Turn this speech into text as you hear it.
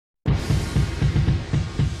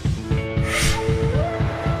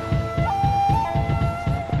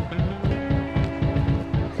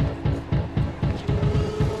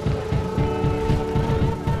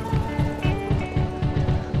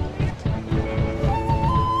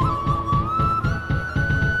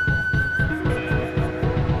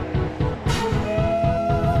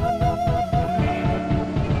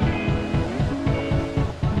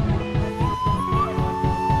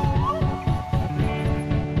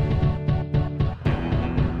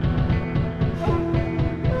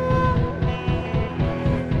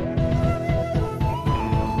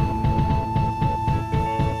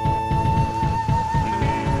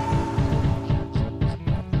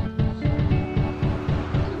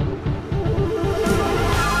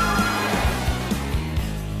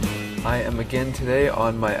again today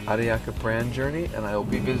on my Adeyaka brand journey, and I will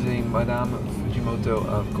be visiting Madame Fujimoto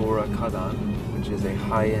of Gora Kadan, which is a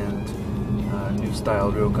high-end new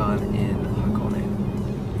style ryokan in Hakone.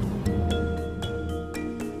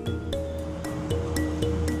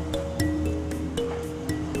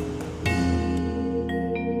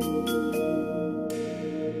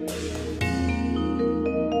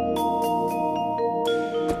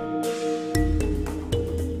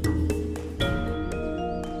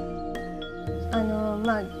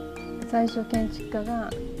 最初建築家が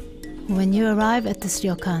When you arrive at this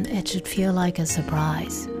ryokan, it should feel like a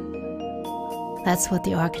surprise. That's what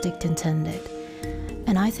the architect intended.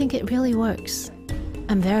 And I think it really works.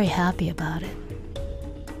 I'm very happy about it.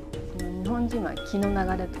 日本人は気の流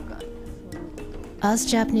れとか Us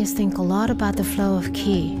Japanese think a lot about the flow of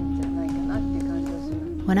ki.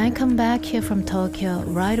 When I come back here from Tokyo,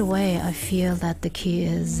 right away I feel that the ki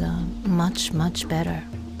is much, much better.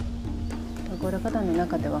 The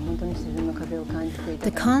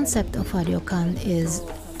concept of a ryokan is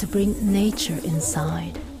to bring nature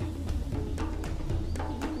inside.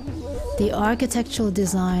 The architectural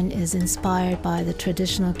design is inspired by the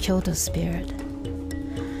traditional Kyoto spirit.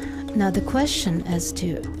 Now the question as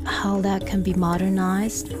to how that can be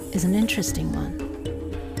modernized is an interesting one.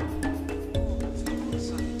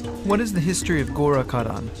 What is the history of Gora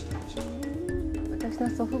Kadan?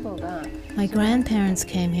 My grandparents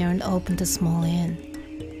came here and opened a small inn.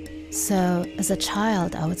 So as a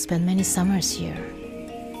child, I would spend many summers here.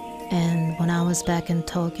 And when I was back in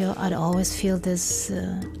Tokyo, I'd always feel this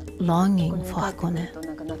longing for Hakone.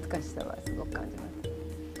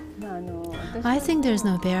 I think there's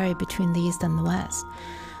no barrier between the East and the West.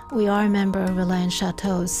 We are a member of Reliance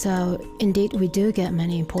Chateau, so indeed we do get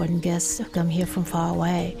many important guests who come here from far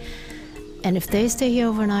away. And if they stay here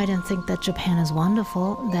overnight and think that Japan is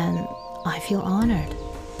wonderful, then I feel honored.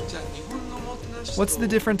 What's the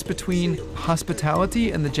difference between hospitality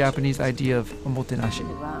and the Japanese idea of omotenashi?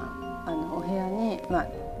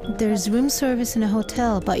 There's room service in a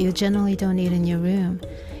hotel, but you generally don't eat in your room.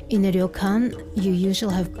 In a ryokan, you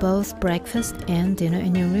usually have both breakfast and dinner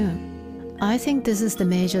in your room. I think this is the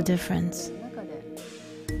major difference.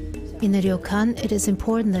 In a ryokan, it is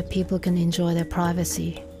important that people can enjoy their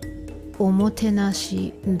privacy.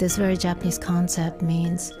 Omotenashi, this very Japanese concept,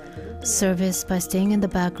 means service by staying in the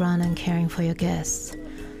background and caring for your guests.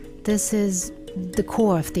 This is the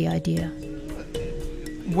core of the idea.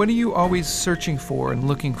 What are you always searching for and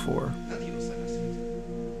looking for?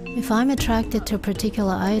 If I'm attracted to a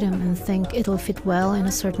particular item and think it'll fit well in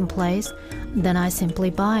a certain place, then I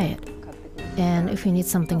simply buy it. And if you need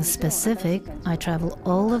something specific, I travel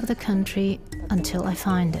all over the country until I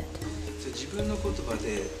find it.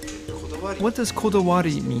 What does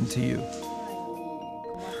kodawari mean to you?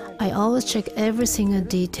 I always check every single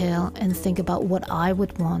detail and think about what I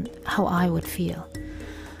would want, how I would feel.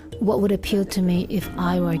 What would appeal to me if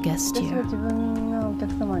I were a guest here?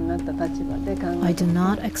 I do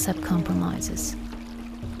not accept compromises.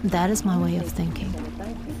 That is my way of thinking.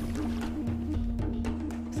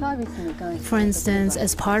 For instance,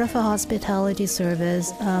 as part of a hospitality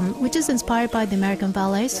service, which is inspired by the American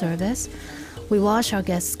Ballet Service, we wash our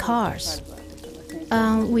guests' cars.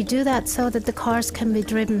 We do that so that the cars can be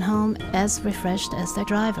driven home as refreshed as their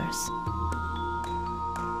drivers.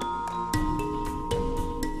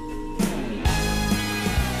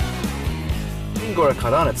 In Gora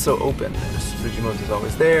Kadan, it's so open. Fujimoto's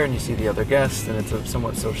always there, and you see the other guests, and it's a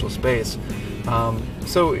somewhat social space.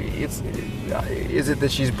 So is it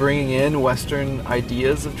that she's bringing in Western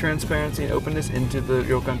ideas of transparency and openness into the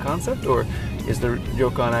ryokan concept, or is the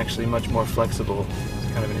ryokan actually much more flexible?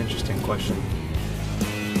 It's kind of an interesting question.